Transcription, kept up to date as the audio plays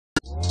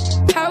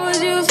How would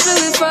you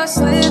feel if I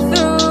slid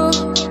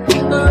through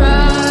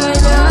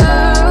right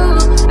now?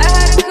 I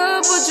had a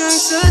couple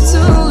drinks or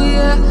two,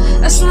 yeah.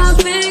 That's why I'm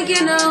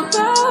thinking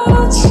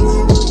about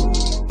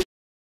you.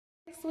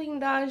 Sweet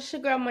dogs, it's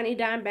your girl Money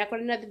Dime back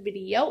with another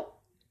video.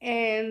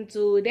 And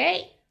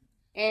today,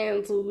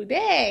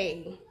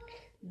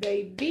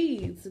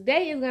 baby,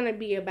 today is gonna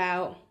be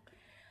about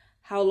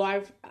how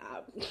life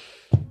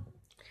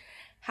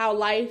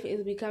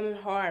is becoming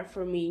hard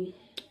for me,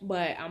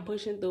 but I'm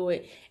pushing through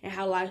it, and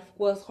how life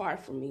was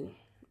hard for me,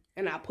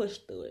 and I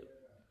pushed through it.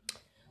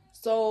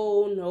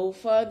 So no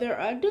further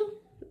ado,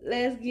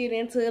 let's get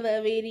into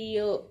the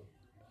video.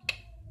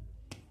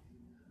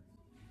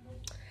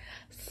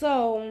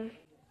 So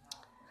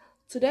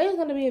today is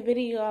gonna be a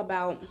video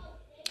about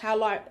how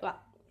life.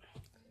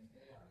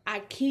 I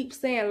keep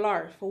saying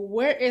LARF.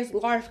 Where is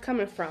LARF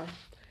coming from?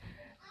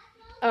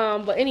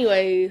 But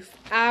anyways,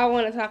 I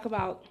want to talk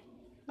about.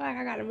 Like,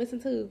 I got a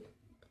missing tooth.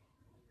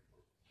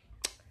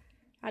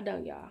 I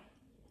don't, y'all.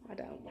 I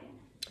don't.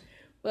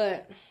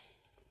 But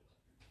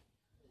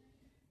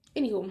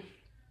anywho,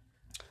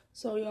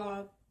 so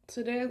y'all,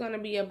 today is gonna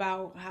be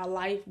about how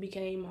life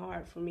became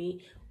hard for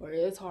me, or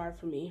it's hard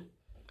for me,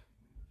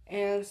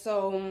 and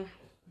so.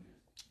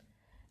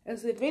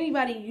 As if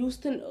anybody knew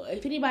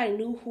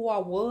who I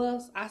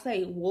was, I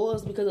say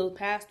was because it was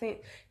past tense.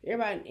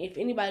 If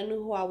anybody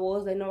knew who I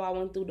was, they know I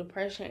went through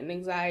depression and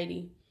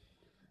anxiety.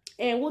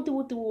 And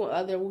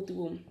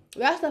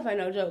that stuff ain't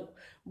no joke.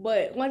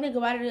 But one thing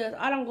about it is,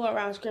 I don't go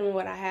around screaming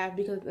what I have,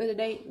 because at the end of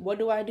the day, what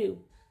do?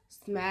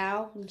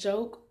 Smile,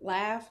 joke,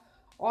 laugh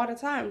all the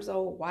time.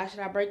 So why should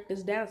I break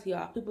this down to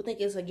y'all? People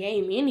think it's a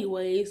game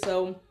anyway,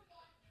 so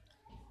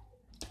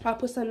I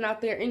put something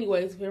out there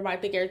anyways. If everybody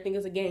think everything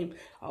is a game,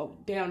 oh,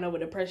 they don't know what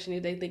depression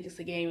is. They think it's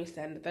a game. It's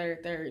that and the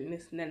third, and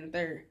this and that and the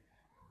third.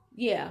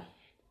 Yeah,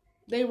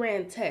 they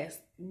ran tests,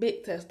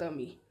 big tests on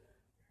me.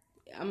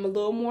 I'm a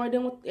little more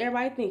than what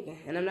everybody thinking,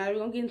 and I'm not even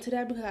gonna get into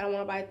that because I don't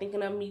want anybody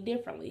thinking of me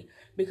differently.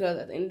 Because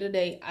at the end of the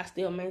day, I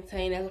still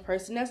maintain as a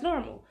person that's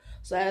normal.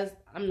 So as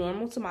I'm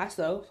normal to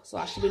myself, so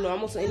I should be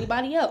normal to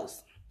anybody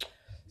else.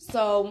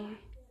 So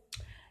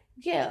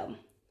yeah,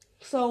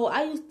 so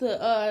I used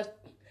to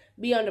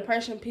be on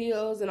depression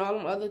pills and all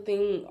them other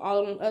pills. I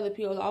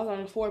was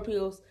on 4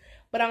 pills,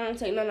 but I don't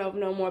take none of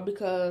them no more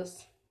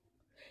because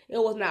it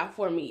was not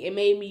for me. It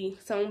made me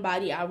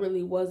somebody I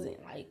really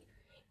wasn't. Like,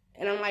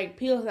 and I'm like,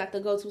 pills not the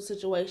go-to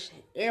situation.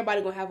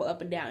 Everybody gonna have an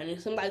up and down. And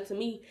it seems like to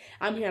me,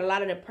 I'm hearing a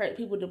lot of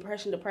people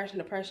depression.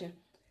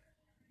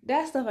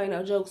 That stuff ain't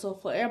no joke. So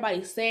for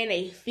everybody saying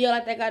they feel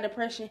like they got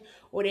depression,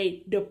 or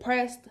they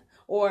depressed,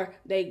 or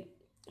they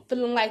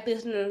feeling like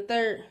this and the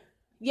third,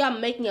 y'all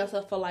making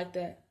yourself feel like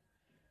that.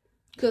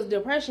 Because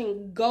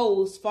depression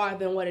goes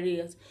farther than what it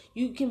is.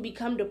 You can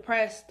become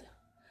depressed.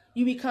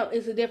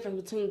 It's a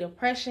difference between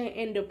depression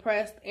and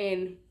depressed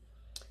and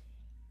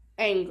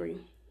angry.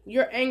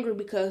 You're angry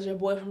because your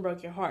boyfriend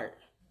broke your heart.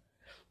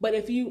 But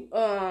if you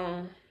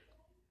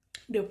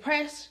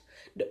depressed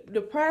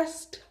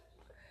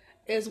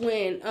is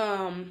when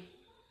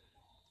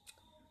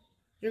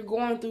you're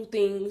going through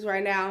things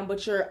right now,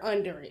 but you're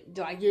under it.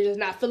 Like, you're just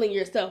not feeling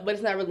yourself, but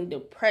it's not really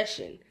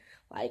depression.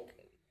 Like,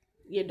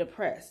 you're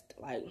depressed,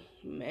 like,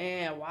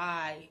 man,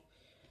 why,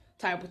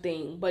 type of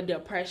thing. But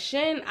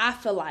depression, I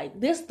feel like,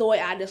 this is the way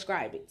I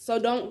describe it. So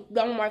don't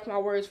mark my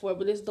words for it,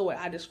 but this is the way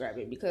I describe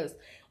it. Because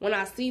when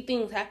I see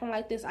things happen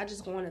like this, I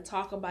just want to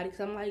talk about it.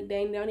 Because I'm like,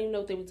 dang, they don't even know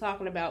what they were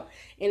talking about.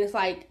 And it's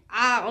like,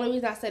 only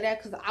reason I say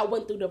that because I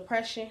went through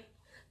depression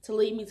to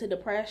lead me to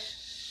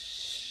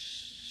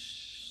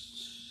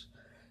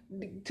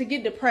to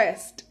get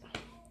depressed.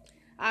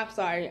 I'm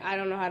sorry, I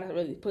don't know how to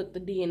really put the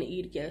D and the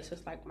E together. It's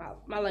just like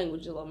my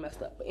language is a little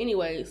messed up. But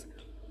anyways,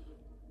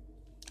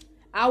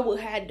 I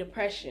had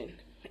depression,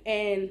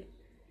 and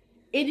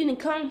it didn't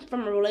come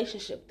from a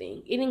relationship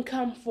thing. It didn't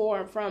come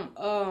from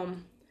a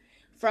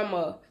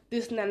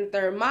this and that and the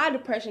third. My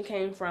depression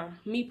came from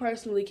me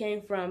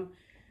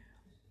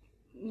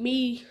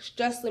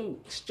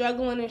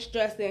struggling and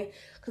stressing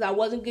because I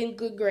wasn't getting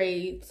good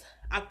grades.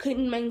 I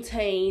couldn't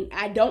maintain.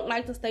 I don't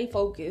like to stay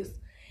focused,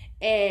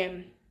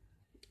 and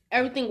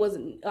everything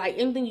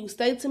you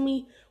say to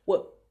me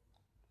would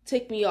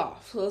tick me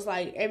off. So it's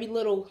like every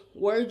little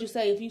word you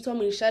say, if you told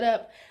me to shut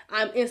up,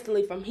 I'm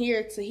instantly from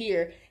here to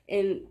here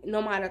in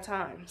no matter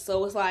time.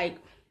 So it's like,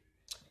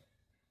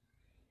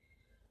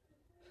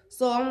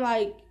 so I'm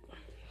like,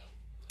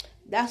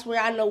 that's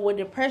where I know what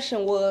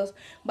depression was,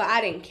 but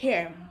I didn't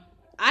care.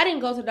 I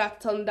didn't go to the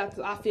doctor telling the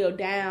doctor I feel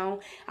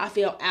down, I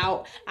feel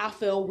out, I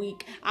feel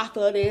weak, I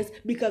feel this,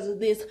 because of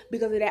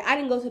that. I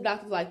didn't go to the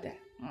doctors like that.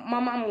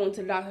 My mama went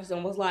to the doctors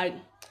and was like,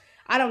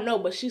 I don't know,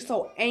 but she's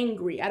so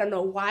angry. I don't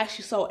know why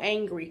she's so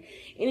angry.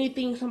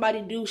 Anything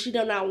somebody do, she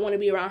do not want to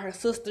be around her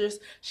sisters.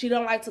 She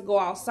don't like to go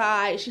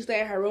outside. She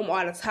stay in her room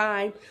all the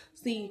time.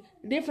 See,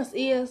 the difference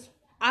is,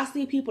 I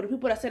see the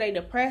people that say they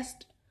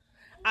depressed,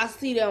 I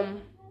see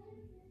them,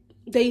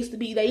 they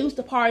used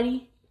to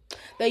party.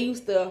 They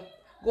used to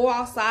go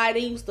outside. They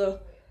used to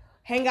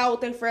hang out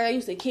with their friends. They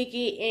used to kick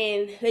it,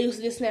 and they used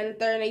to this, that, and the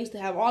third. And they used to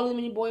have all the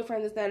many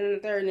boyfriends, this, that, and the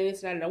third, and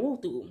this, that, and the woo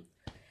through.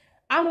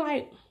 I'm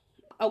like,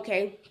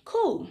 okay,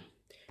 cool.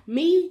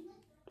 Me,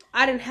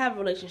 I didn't have a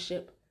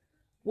relationship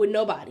with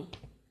nobody.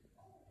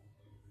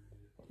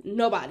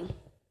 Nobody.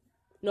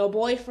 No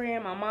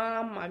boyfriend, my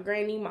mom, my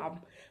granny, my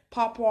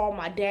papa,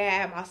 my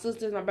dad, my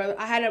sisters, my brother.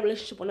 I had a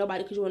relationship with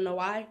nobody because you want to know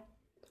why?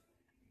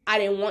 I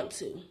didn't want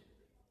to.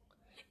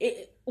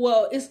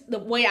 It's the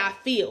way I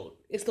feel.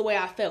 It's the way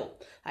I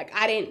felt. Like,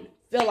 I didn't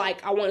feel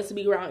like I wanted to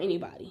be around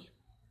anybody.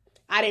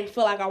 I didn't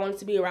feel like I wanted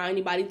to be around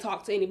anybody,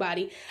 talk to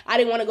anybody. I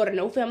didn't want to go to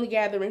no family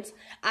gatherings.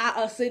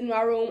 I sit in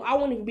my room. I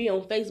wouldn't even be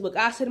on Facebook.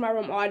 I sit in my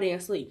room all day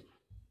and sleep.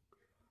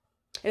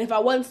 And if I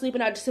wasn't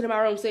sleeping, I'd just sit in my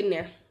room sitting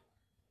there.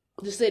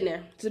 Just sitting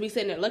there. Just be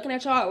sitting there looking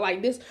at y'all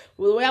like this.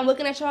 The way I'm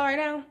looking at y'all right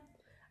now,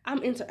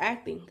 I'm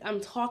interacting.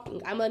 I'm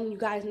talking. I'm letting you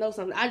guys know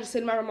something. I just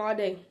sit in my room all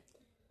day.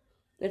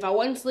 If I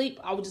wasn't asleep,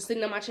 I was just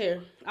sitting in my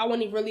chair. I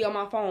wasn't even really on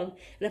my phone.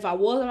 And if I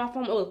was on my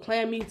phone, it was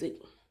playing music.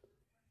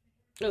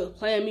 It was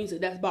playing music.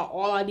 That's about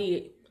all I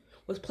did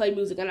was play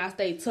music. And I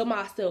stayed to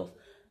myself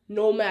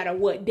no matter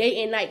what.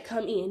 Day and night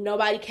come in.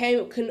 Nobody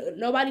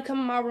come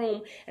in my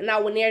room. And I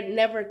would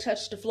never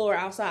touch the floor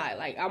outside.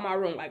 Like, out my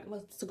room. Like,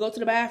 to go to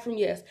the bathroom,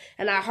 yes.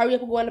 And I hurry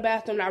up and go in the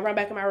bathroom and I run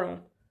back in my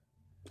room.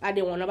 I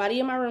didn't want nobody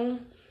in my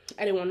room.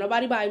 I didn't want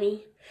nobody by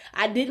me.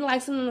 I didn't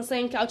like sitting on the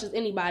same couch as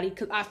anybody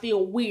because I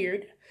feel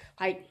weird.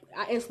 Like,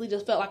 I instantly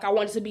just felt like I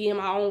wanted to be in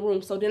my own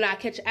room. So then I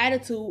catch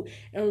attitude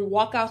and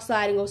walk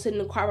outside and go sit in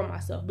the car by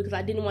myself because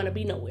I didn't want to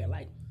be nowhere.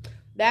 Like,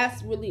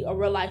 that's really a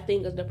real life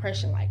thing of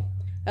depression. Like,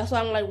 that's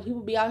why I'm like, when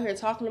people be out here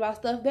talking about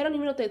stuff, they don't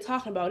even know what they're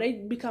talking about. They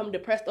become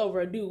depressed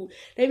over a dude.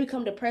 They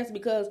become depressed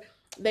because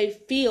they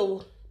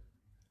feel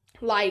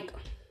like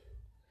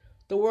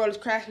the world is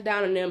crashing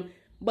down on them.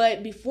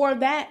 But before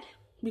that,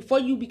 before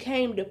you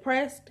became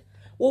depressed,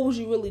 what was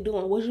you really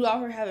doing? Was you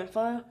out here having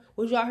fun?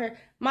 Was you out here?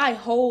 My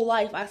whole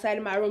life, I sat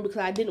in my room because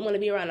I didn't want to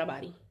be around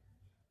nobody.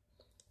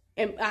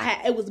 And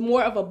it was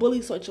more of a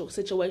bully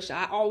situation.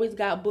 I always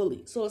got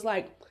bullied. So it's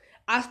like,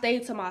 I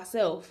stayed to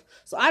myself.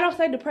 So I don't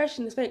say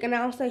depression is fake, and I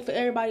don't say for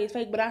everybody it's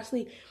fake, but I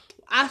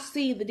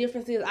see the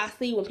differences. I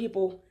see when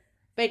people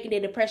faking their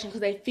depression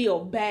because they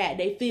feel bad.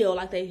 They feel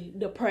like they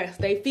depressed.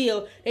 They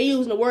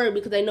using the word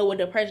because they know what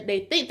depression,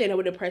 they think they know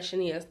what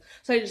depression is.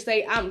 So they just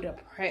say, I'm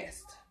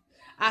depressed.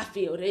 I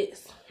feel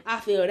this. I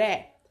feel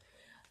that.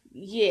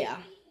 Yeah.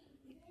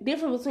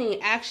 Difference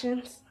between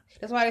actions.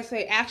 That's why they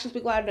say actions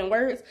speak louder than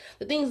words.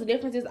 The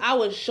difference is I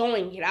was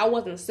showing it. I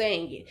wasn't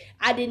saying it.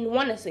 I didn't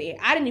want to say it.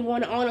 I didn't even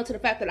want to own up to the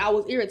fact that I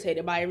was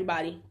irritated by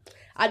everybody.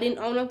 I didn't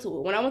own up to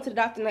it. When I went to the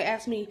doctor and they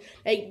asked me,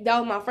 that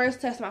was my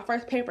first test, my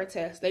first paper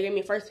test. They gave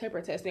me a first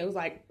paper test and it was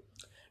like,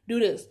 do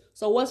this.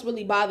 So what's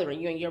really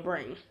bothering you in your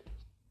brain?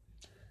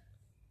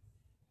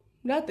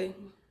 Nothing.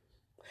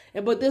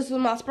 But this was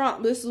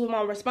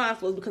my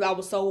response was because I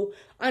was so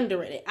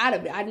under it, out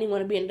of it. I didn't even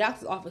want to be in the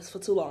doctor's office for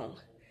too long.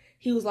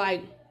 He was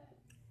like,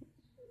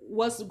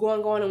 what's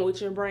going on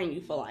with your brain,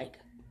 you feel like?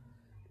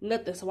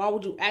 Nothing. So why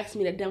would you ask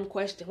me the dumb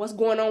question? What's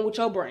going on with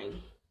your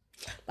brain?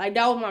 Like,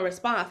 that was my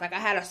response. Like, I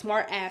had a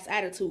smart ass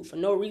attitude for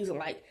no reason.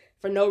 Like,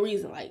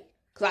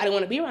 because I didn't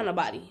want to be around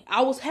nobody.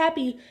 I was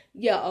happy,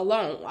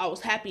 alone. I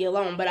was happy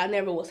alone, but I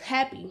never was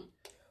happy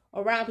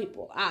around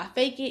people. I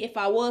fake it. If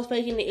I was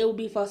faking it, it would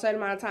be for a certain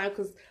amount of time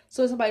because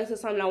so somebody said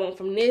something, I went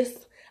from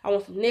this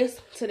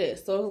to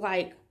this. So it's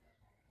like,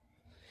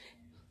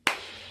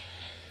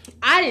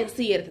 I didn't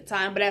see it at the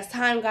time, but as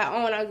time got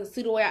on, I could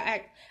see the way I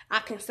act. I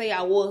can say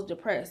I was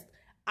depressed.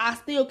 I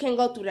still can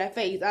go through that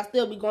phase. I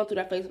still be going through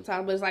that phase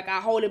sometimes, but it's like I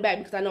hold it back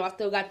because I know I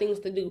still got things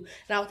to do.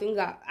 And I think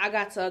I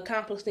got to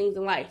accomplish things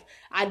in life.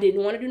 I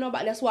didn't want to do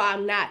nobody. That's why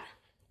I'm not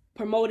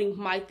promoting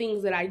my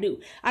things that I do.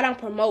 I don't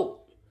promote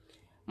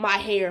my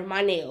hair,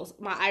 my nails,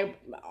 my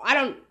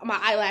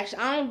eyelash.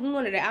 I don't do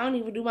none of that. I don't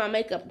even do my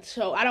makeup.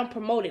 So I don't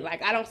promote it.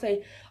 Like, I don't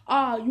say,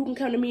 oh, you can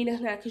come to me and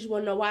that's not because you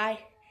want to know why.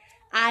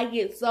 I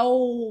get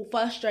so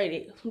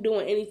frustrated from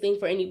doing anything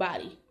for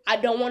anybody. I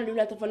don't want to do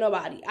nothing for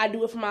nobody. I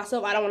do it for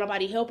myself. I don't want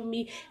nobody helping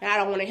me, and I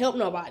don't want to help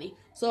nobody.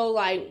 So,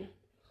 like,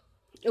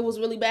 it was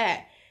really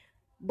bad.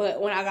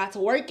 But when I got to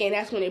working,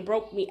 that's when it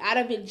broke me out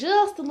of it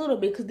just a little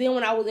bit. Because then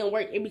when I was in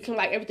work, it became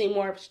like everything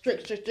more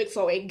strict.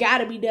 So it got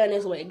to be done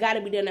this way. It got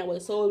to be done that way.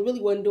 So it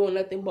really wasn't doing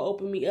nothing but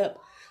open me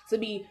up to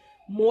be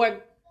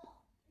more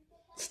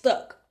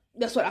stuck.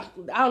 That's what I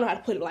don't know how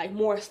to put it. Like,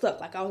 more stuck.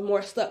 Like, I was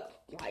more stuck.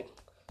 Like,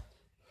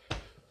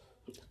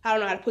 I don't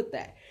know how to put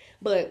that.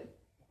 But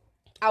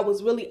I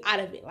was really out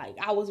of it. Like,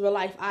 I was real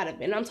life out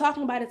of it. And I'm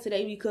talking about it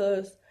today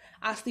because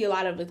I see a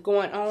lot of it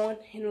going on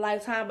in a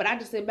lifetime, but I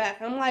just sit back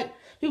and I'm like,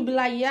 people be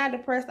like, yeah, I'm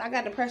depressed. I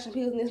got depression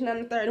pills and this and that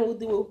and the third. And we'll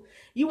do.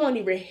 You won't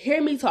even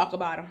hear me talk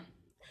about them.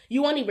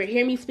 You won't even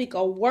hear me speak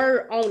a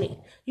word on it.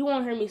 You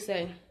won't hear me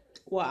say,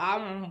 well,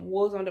 I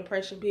was on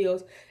depression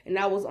pills and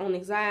I was on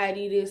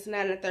anxiety, this and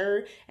that and the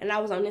third. And I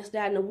was on this,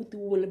 that, and the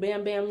woo-woo and the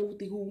bam-bam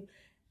woo-woo.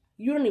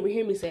 You don't even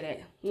hear me say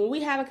that. When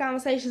we having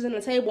conversations in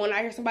the table and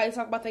I hear somebody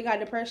talk about they got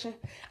depression,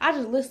 I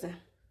just listen.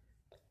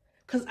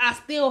 Because I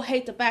still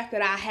hate the fact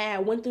that I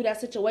had went through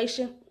that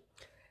situation.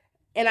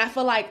 And I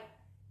feel like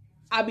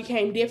I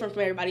became different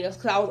from everybody else.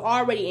 Because I was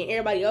already in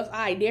everybody else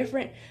eye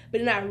different.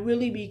 But then I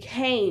really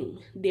became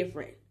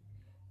different.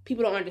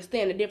 People don't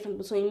understand the difference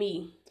between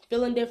me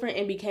feeling different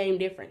and became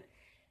different.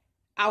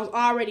 I was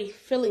already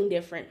feeling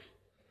different.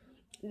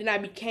 Then I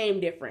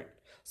became different.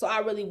 So I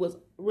really was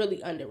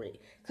really under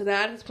it. Because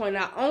now at this point,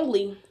 not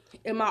only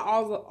am I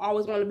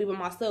always want to be by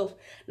myself,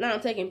 now I'm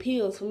taking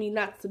pills for me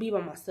not to be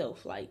by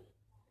myself. Like,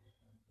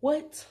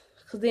 what?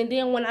 Because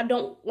then when I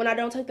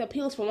don't take the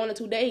pills for 1 or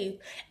 2 days,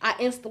 I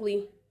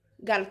instantly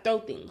gotta throw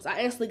things.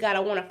 I instantly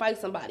gotta want to fight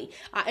somebody.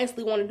 I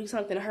instantly want to do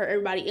something to hurt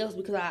everybody else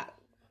because I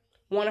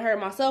want to hurt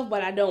myself,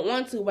 but I don't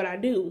want to, but I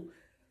do.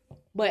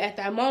 But at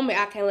that moment,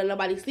 I can't let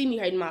nobody see me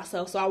hurting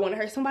myself, so I want to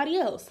hurt somebody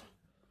else.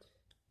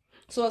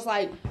 So it's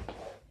like,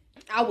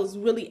 I was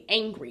really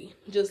angry.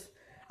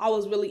 I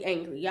was really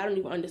angry. Y'all don't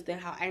even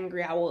understand how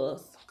angry I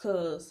was.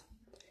 Because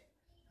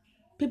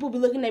people be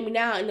looking at me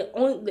now, and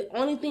the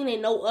only thing they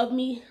know of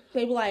me,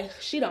 they be like,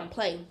 she don't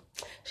play.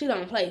 She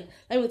don't play.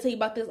 Let me tell you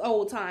about this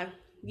old time.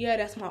 Yeah,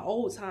 that's my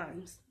old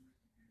times.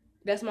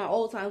 That's my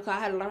old times, because I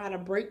had to learn how to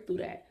break through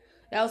that.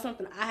 That was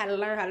something I had to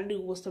learn how to do,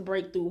 was to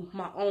break through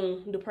my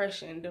own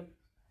depression,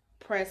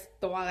 depressed,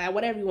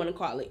 whatever you want to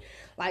call it.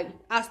 Like,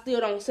 I still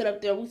don't sit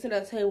up there. We sit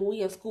at the table, we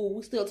in school,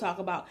 we still talk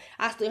about,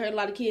 I still heard a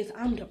lot of kids,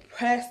 I'm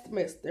depressed,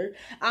 mister.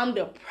 I'm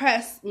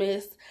depressed,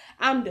 miss.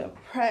 I'm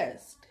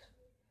depressed.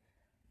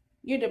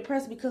 You're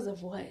depressed because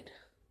of what?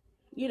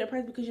 You're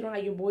depressed because you don't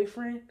have your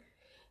boyfriend?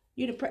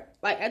 You're depressed.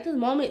 Like, at this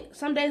moment,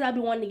 some days I be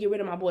wanting to get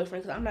rid of my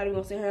boyfriend, because I'm not even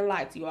going to sit here and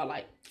lie to you all.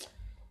 Like,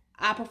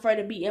 I prefer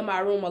to be in my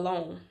room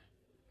alone.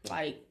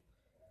 Like,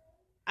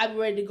 I'm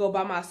ready to go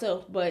by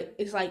myself, but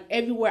it's like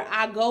everywhere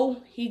I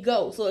go, he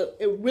goes. So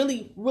it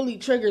really, really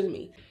triggers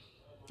me.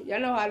 Y'all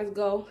know how this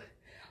go.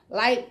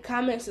 Like,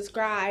 comment,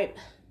 subscribe.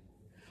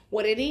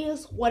 What it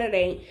is, what it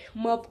ain't.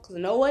 Motherfuckers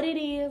know what it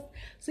is.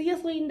 See you,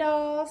 sweet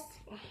dolls.